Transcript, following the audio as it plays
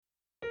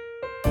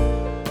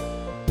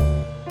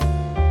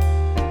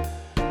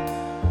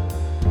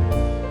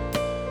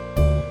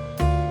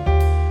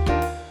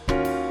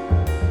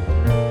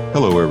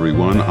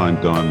everyone. I'm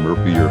Don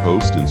Murphy, your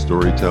host and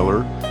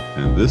storyteller,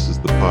 and this is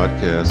the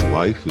podcast,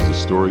 Life is a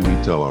Story We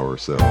Tell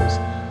Ourselves.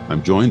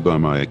 I'm joined by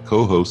my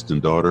co-host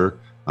and daughter,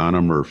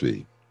 Anna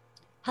Murphy.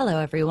 Hello,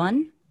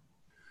 everyone.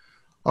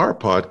 Our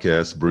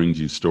podcast brings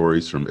you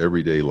stories from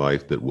everyday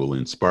life that will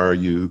inspire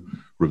you,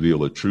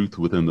 reveal a truth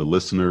within the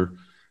listener,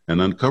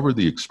 and uncover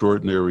the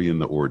extraordinary in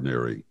the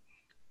ordinary.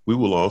 We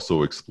will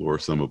also explore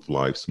some of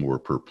life's more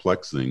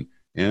perplexing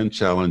and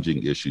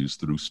challenging issues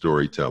through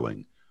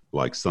storytelling,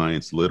 like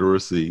science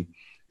literacy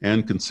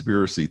and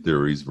conspiracy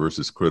theories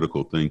versus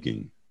critical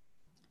thinking.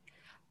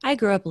 I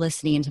grew up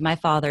listening to my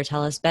father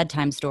tell us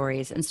bedtime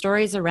stories and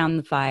stories around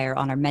the fire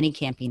on our many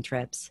camping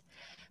trips.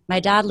 My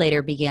dad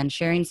later began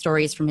sharing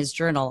stories from his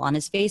journal on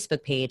his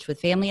Facebook page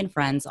with family and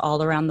friends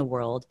all around the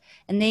world,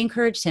 and they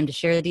encouraged him to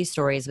share these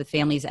stories with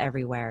families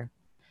everywhere.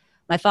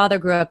 My father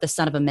grew up the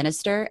son of a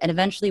minister and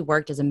eventually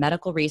worked as a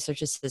medical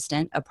research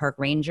assistant, a park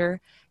ranger,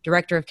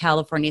 director of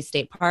California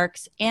State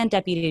Parks, and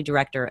deputy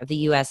director of the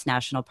U.S.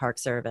 National Park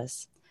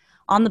Service.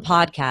 On the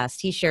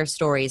podcast, he shares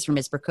stories from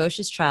his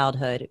precocious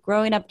childhood,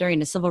 growing up during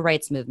the civil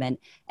rights movement,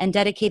 and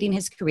dedicating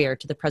his career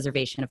to the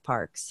preservation of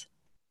parks.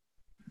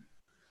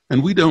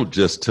 And we don't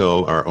just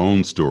tell our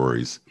own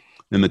stories.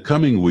 In the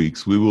coming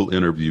weeks, we will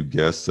interview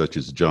guests such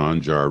as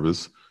John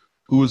Jarvis,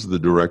 who was the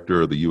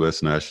director of the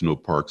U.S. National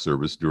Park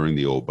Service during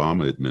the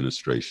Obama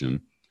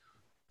administration,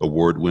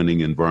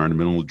 award-winning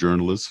environmental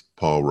journalist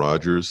Paul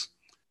Rogers,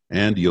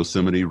 and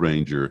Yosemite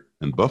Ranger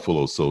and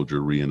Buffalo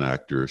Soldier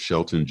reenactor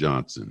Shelton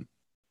Johnson.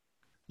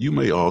 You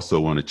may also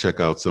want to check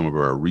out some of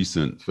our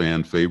recent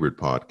fan favorite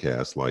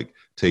podcasts like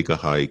Take a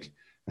Hike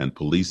and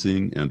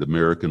Policing and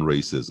American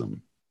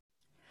Racism.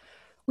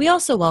 We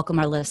also welcome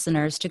our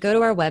listeners to go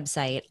to our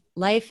website,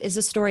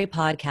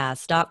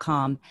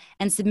 lifeisastorypodcast.com,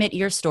 and submit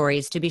your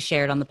stories to be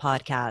shared on the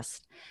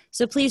podcast.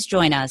 So please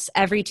join us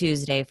every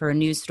Tuesday for a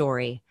new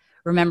story.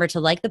 Remember to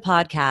like the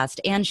podcast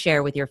and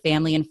share with your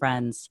family and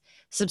friends.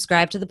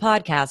 Subscribe to the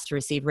podcast to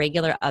receive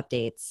regular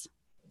updates.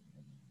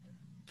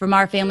 From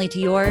our family to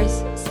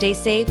yours, stay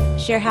safe,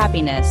 share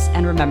happiness,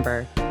 and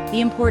remember, the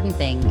important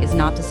thing is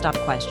not to stop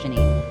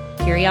questioning.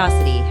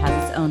 Curiosity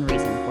has its own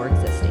reasons.